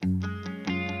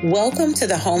Welcome to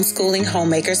the Homeschooling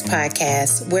Homemakers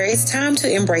Podcast, where it's time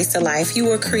to embrace the life you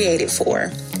were created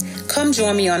for. Come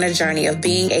join me on a journey of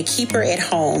being a keeper at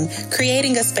home,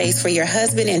 creating a space for your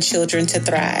husband and children to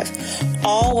thrive,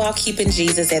 all while keeping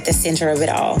Jesus at the center of it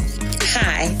all.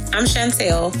 Hi, I'm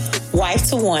Chantel, wife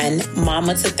to one,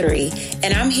 mama to three,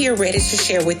 and I'm here ready to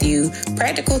share with you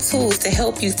practical tools to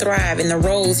help you thrive in the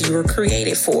roles you were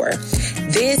created for.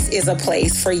 This is a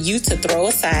place for you to throw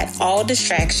aside all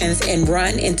distractions and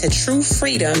run into true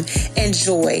freedom and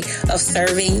joy of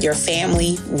serving your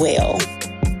family well.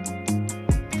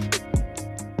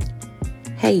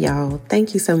 Hey y'all,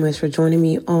 thank you so much for joining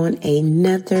me on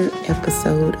another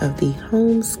episode of the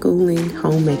Homeschooling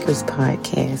Homemakers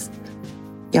Podcast.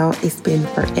 Y'all, it's been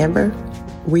forever.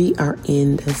 We are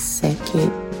in the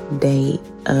second day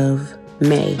of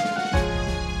May.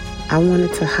 I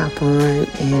wanted to hop on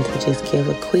and to just give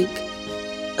a quick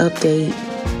update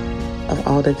of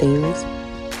all the things.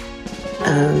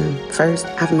 First,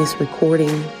 I've missed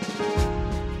recording,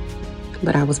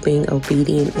 but I was being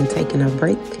obedient and taking a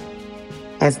break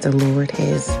as the Lord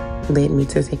has led me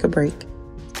to take a break.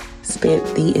 Spent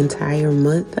the entire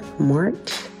month of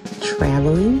March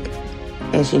traveling.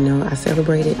 As you know, I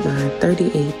celebrated my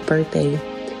 38th birthday.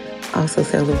 Also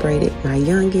celebrated my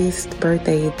youngest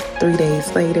birthday 3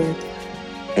 days later.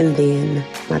 And then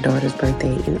my daughter's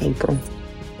birthday in April.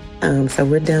 So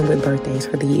we're done with birthdays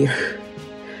for the year.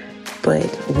 But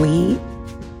we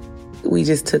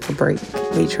just took a break.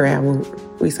 We traveled.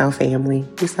 We saw family.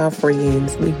 We saw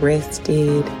friends. We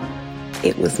rested.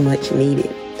 It was much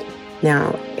needed.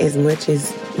 Now, as much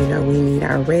as, we need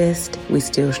our rest, we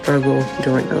still struggle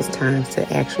during those times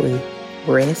to actually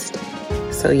rest.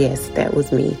 So yes, that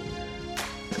was me.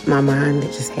 My mind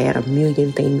just had a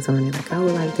million things on it. Like, I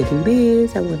would like to do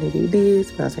this. I want to do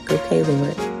this. But I was like, okay,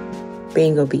 Lord,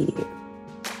 being obedient.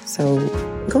 So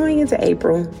going into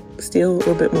April, still a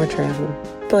little bit more travel,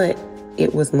 but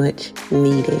it was much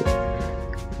needed.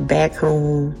 Back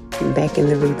home, back in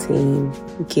the routine,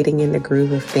 getting in the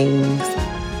groove of things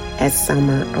as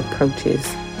summer approaches.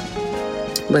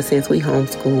 But since we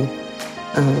homeschool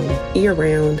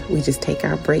year-round, we just take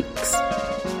our breaks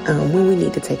when we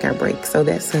need to take our breaks. So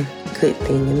that's a good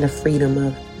thing, and the freedom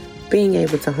of being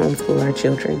able to homeschool our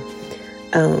children.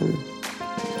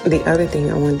 The other thing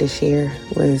I wanted to share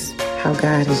was how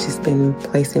God has just been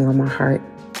placing on my heart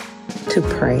to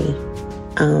pray.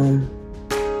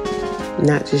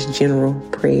 Not just general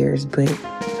prayers, but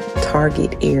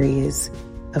target areas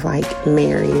of like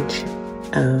marriage,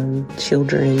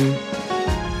 children,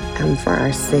 for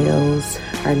ourselves,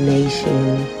 our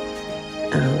nation,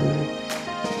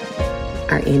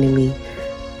 our enemy.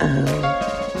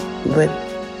 But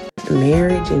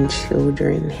marriage and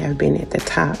children have been at the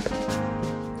top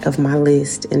of my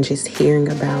list, and just hearing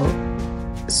about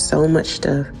so much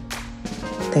stuff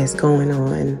that's going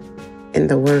on in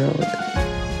the world,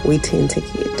 we tend to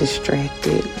get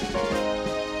distracted.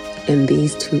 And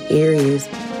these two areas,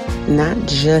 not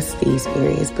just these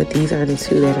areas, but these are the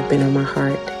two that have been on my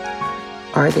heart,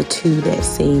 are the two that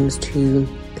seems to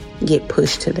get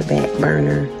pushed to the back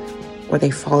burner, or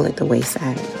they fall at the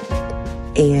wayside.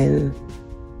 And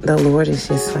the Lord is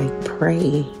just like,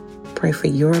 pray. Pray for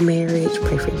your marriage.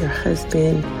 Pray for your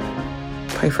husband.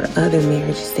 Pray for other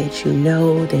marriages that you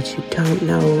know, that you don't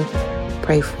know.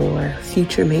 Pray for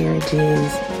future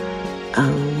marriages.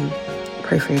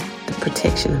 Pray for the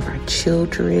protection of our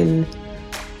children.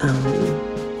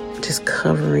 Just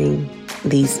covering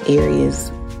these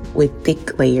areas with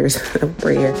thick layers of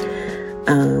prayer.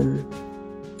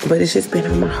 But it's just been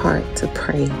on my heart to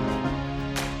pray.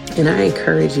 And I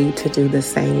encourage you to do the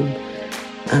same.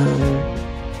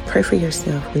 Pray for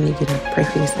yourself when you get up. Pray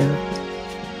for yourself.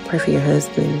 Pray for your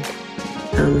husband.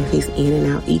 If he's in and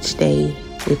out each day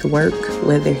with work,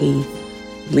 whether he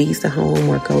leaves the home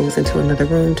or goes into another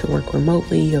room to work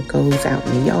remotely or goes out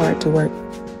in the yard to work,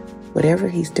 whatever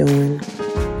he's doing,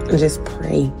 just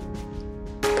pray.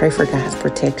 Pray for God's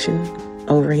protection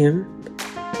over him.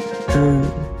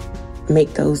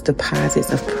 Make those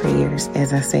deposits of prayers,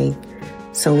 as I say,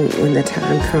 so when the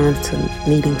time comes to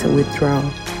needing to withdraw,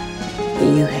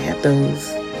 you have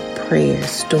those prayers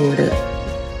stored up.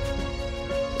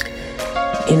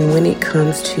 And when it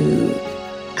comes to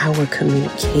our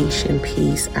communication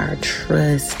piece, our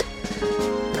trust,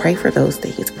 pray for those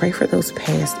things. Pray for those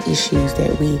past issues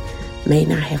that we may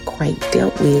not have quite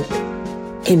dealt with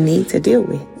and need to deal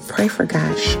with. Pray for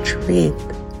God's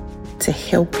strength to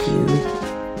help you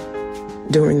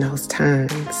during those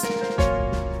times.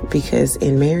 Because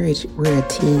in marriage, we're a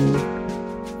team.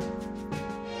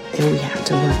 And we have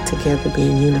to work together,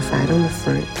 being unified on the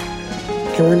front.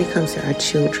 And when it comes to our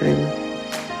children,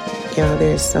 Y'all,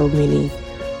 there's so many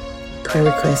prayer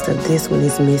requests of this one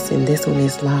is missing, this one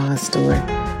is lost, or,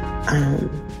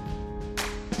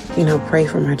 pray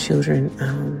for my children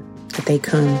that they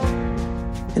come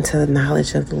into the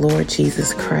knowledge of the Lord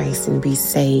Jesus Christ and be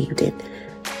saved and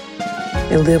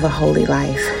live a holy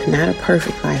life. Not a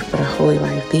perfect life, but a holy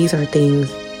life. These are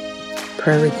things,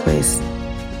 prayer requests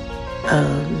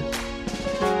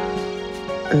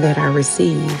that I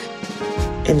receive.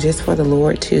 And just for the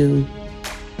Lord to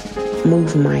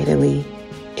move mightily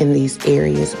in these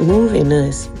areas, move in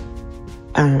us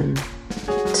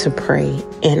to pray.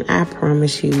 And I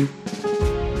promise you,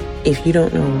 if you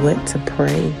don't know what to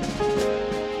pray,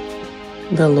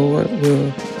 the Lord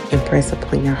will impress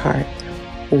upon your heart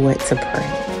what to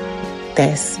pray.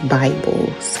 That's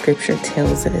Bible. Scripture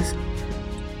tells us.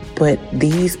 But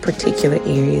these particular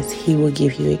areas, He will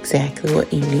give you exactly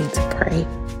what you need to pray.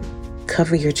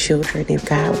 Cover your children. If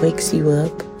God wakes you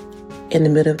up in the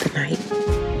middle of the night,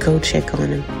 go check on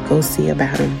them. Go see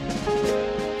about them.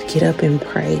 Get up and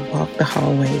pray. Walk the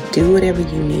hallway. Do whatever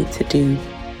you need to do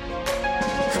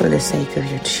for the sake of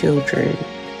your children.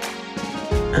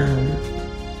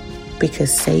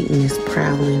 Because Satan is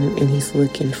prowling and he's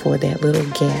looking for that little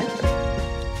gap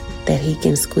that he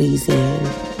can squeeze in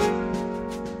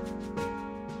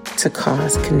to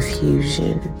cause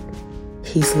confusion.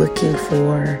 He's looking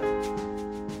for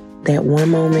that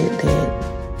one moment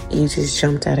that you just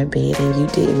jumped out of bed and you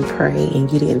didn't pray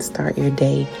and you didn't start your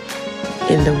day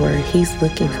in the Word. He's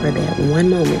looking for that one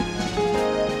moment,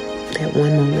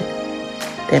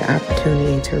 that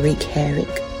opportunity to wreak havoc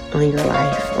on your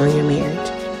life, on your marriage,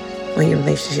 on your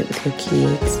relationship with your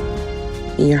kids,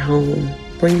 in your home,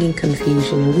 bringing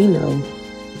confusion. And we know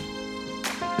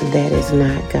that is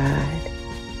not God.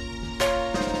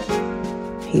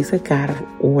 He's a God of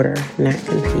order, not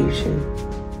confusion.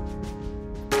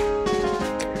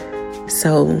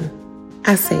 So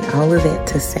I say all of that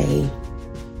to say,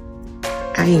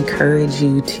 I encourage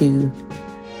you to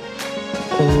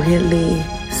really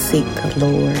seek the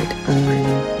Lord on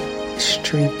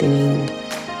strengthening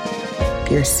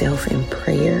yourself in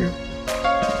prayer,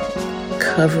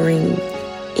 covering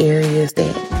areas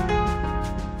that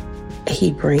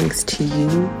He brings to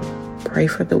you. Pray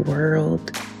for the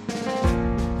world.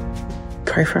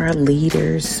 Pray for our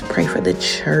leaders. Pray for the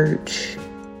church.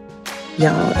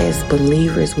 Y'all, as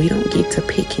believers, we don't get to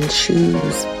pick and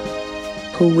choose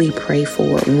who we pray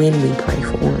for, when we pray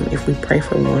for them. If we pray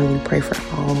for one, we pray for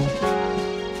all.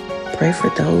 Pray for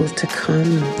those to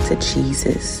come to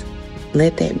Jesus.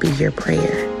 Let that be your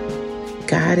prayer.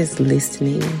 God is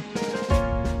listening.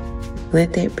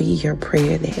 Let that be your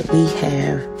prayer, that we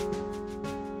have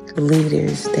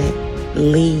leaders that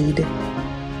lead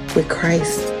with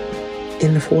Christ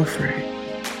in the forefront.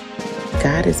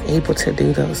 God is able to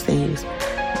do those things.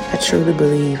 I truly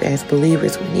believe as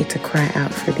believers, we need to cry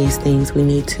out for these things. We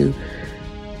need to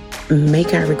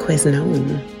make our requests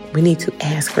known. We need to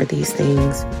ask for these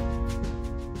things.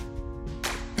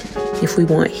 If we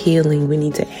want healing, we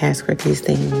need to ask for these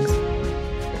things.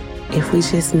 If we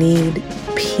just need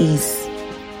peace,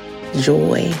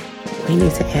 joy, we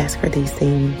need to ask for these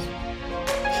things.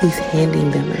 He's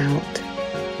handing them out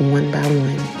one by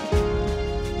one.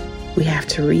 We have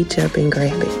to reach up and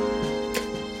grab it.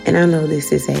 And I know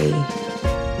this is a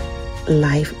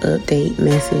life update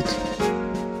message,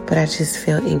 but I just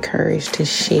felt encouraged to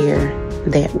share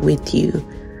that with you.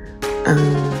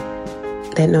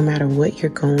 That no matter what you're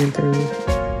going through,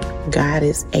 God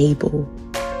is able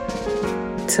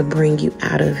to bring you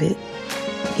out of it.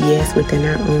 Yes, within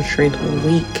our own strength, we're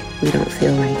weak. We don't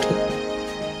feel like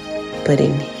it. But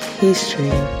in His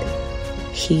strength,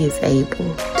 He is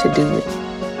able to do it.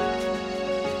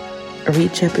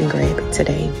 Reach up and grab it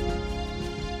today.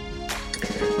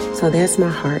 So that's my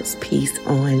heart's piece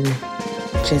on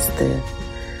just the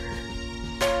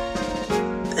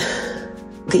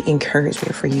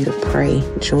encouragement for you to pray.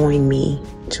 Join me.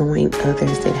 Join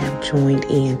others that have joined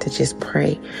in to just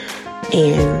pray.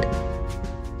 And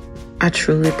I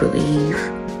truly believe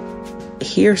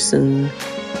here soon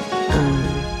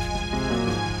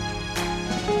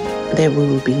that we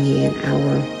will begin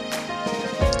our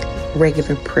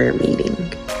regular prayer meeting.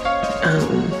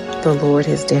 The Lord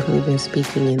has definitely been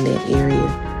speaking in that area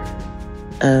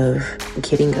of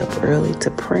getting up early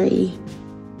to pray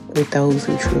with those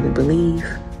who truly believe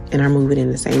and are moving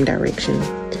in the same direction.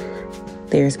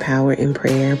 There's power in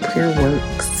prayer. Prayer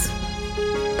works.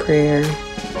 Prayer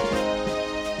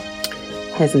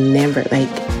has never, it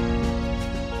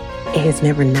has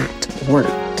never not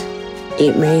worked.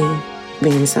 It may have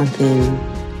been something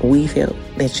we felt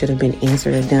that should have been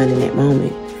answered or done in that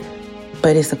moment,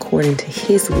 but it's according to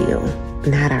His will,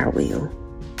 not our will.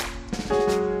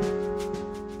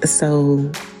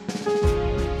 So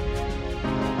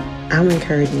I'm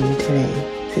encouraging you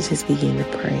today to just begin to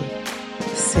pray.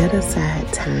 Set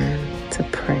aside time to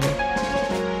pray.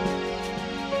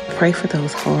 Pray for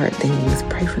those hard things.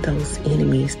 Pray for those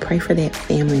enemies. Pray for that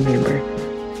family member.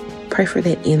 Pray for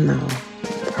that in-law.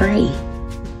 Pray.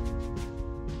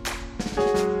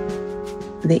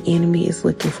 The enemy is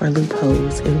looking for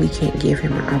loopholes, and we can't give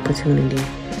him an opportunity.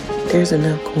 There's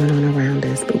enough going on around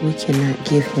us, but we cannot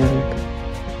give him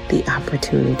the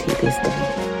opportunity this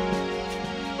day.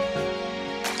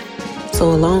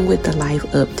 So along with the life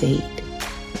update,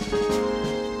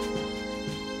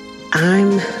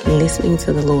 I'm listening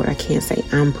to the Lord. I can't say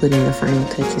I'm putting the final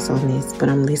touches on this, but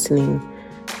I'm listening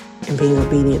and being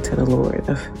obedient to the Lord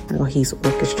of how He's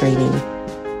orchestrating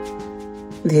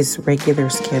this regular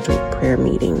scheduled prayer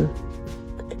meeting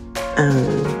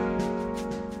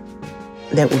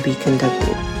that will be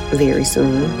conducted very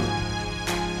soon,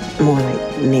 more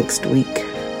like next week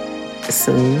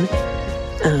soon.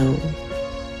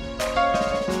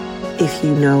 If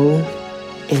you know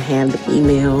and have the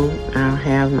email, I'll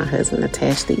have my husband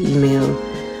attach the email.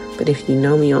 But if you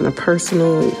know me on a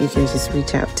personal, you can just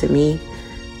reach out to me.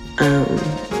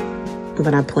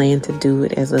 But I plan to do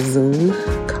it as a Zoom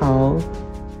call.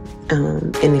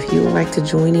 And if you would like to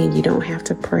join in, you don't have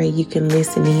to pray. You can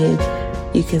listen in.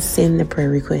 You can send the prayer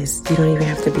requests. You don't even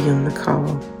have to be on the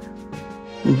call.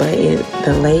 But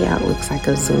the layout looks like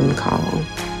a Zoom call.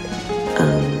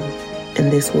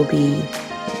 And this will be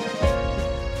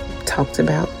talked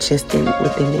about just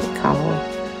within that call.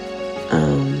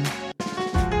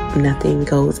 Nothing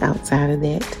goes outside of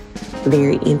that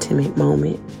very intimate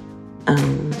moment.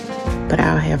 But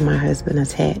I'll have my husband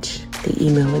attach the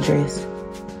email address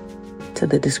to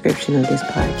the description of this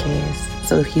podcast.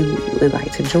 So if you would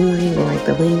like to join or like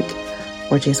the link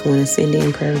or just want to send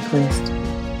in prayer requests,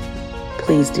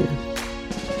 please do.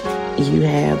 You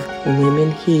have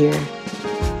women here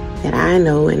that I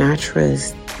know and I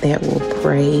trust that will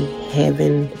pray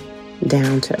heaven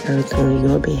down to earth on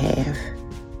your behalf.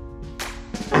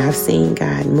 I've seen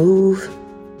God move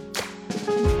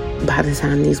by the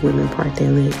time these women part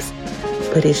their lips.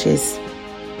 But it's just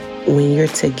when you're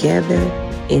together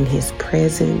in His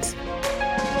presence,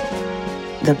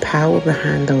 the power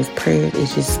behind those prayers, it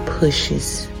just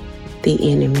pushes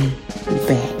the enemy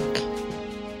back.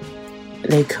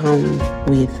 They come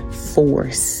with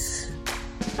force.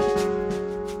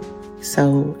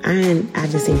 So I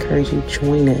just encourage you,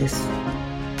 join us.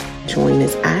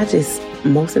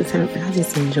 Most of the time, I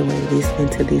just enjoy listening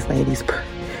to these ladies pray,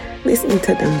 listening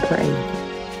to them pray.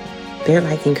 They're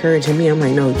like encouraging me. I'm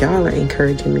like, no, y'all are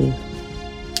encouraging me.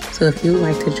 So if you would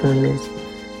like to join us,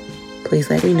 please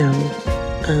let me know.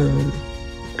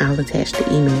 I'll attach the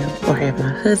email or have my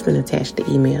husband attach the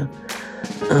email.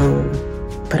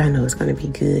 But I know it's going to be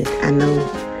good. I know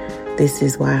this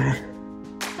is why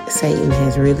Satan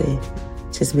has really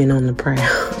just been on the prowl,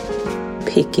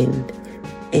 picking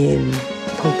and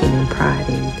poking and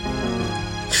prodding,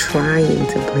 trying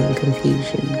to bring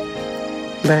confusion.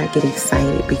 But I get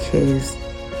excited because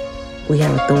we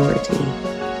have authority.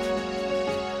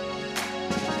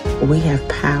 We have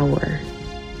power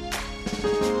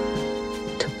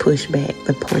to push back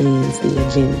the plans, the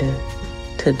agenda,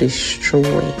 to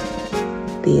destroy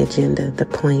the agenda, the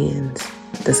plans,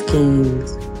 the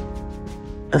schemes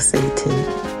of Satan.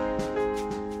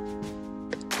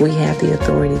 We have the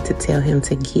authority to tell him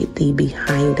to get thee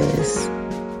behind us.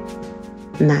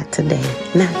 Not today,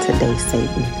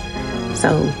 Satan.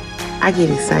 So I get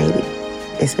excited,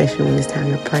 especially when it's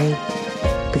time to pray,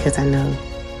 because I know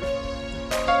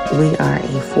we are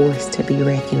a force to be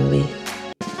reckoned with.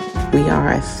 We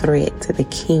are a threat to the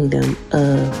kingdom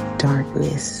of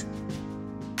darkness.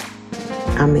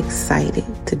 I'm excited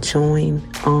to join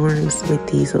arms with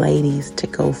these ladies to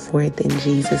go forth in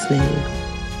Jesus' name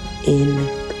in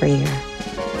prayer.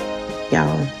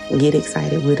 Y'all, get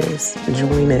excited with us.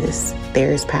 Join us.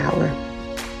 There is power.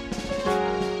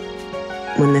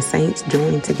 When the saints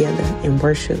join together and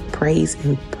worship, praise,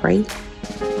 and pray,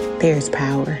 there's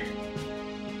power.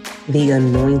 The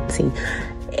anointing,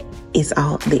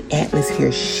 the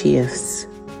atmosphere shifts.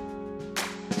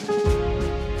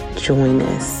 Join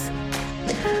us.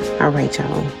 All right,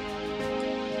 y'all.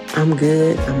 I'm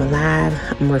good. I'm alive.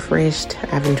 I'm refreshed.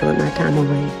 I've enjoyed my time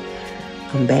away.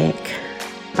 I'm back.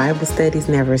 Bible studies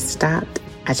never stopped.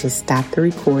 I just stopped the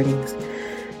recordings.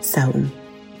 So,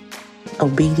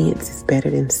 obedience is better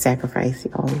than sacrifice,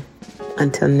 y'all.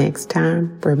 Until next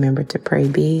time, remember to pray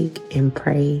big and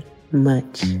pray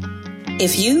much.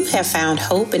 If you have found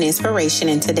hope and inspiration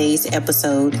in today's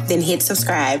episode, then hit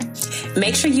subscribe.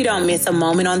 Make sure you don't miss a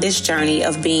moment on this journey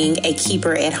of being a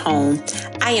keeper at home.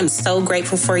 I am so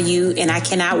grateful for you, and I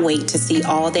cannot wait to see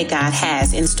all that God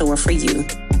has in store for you.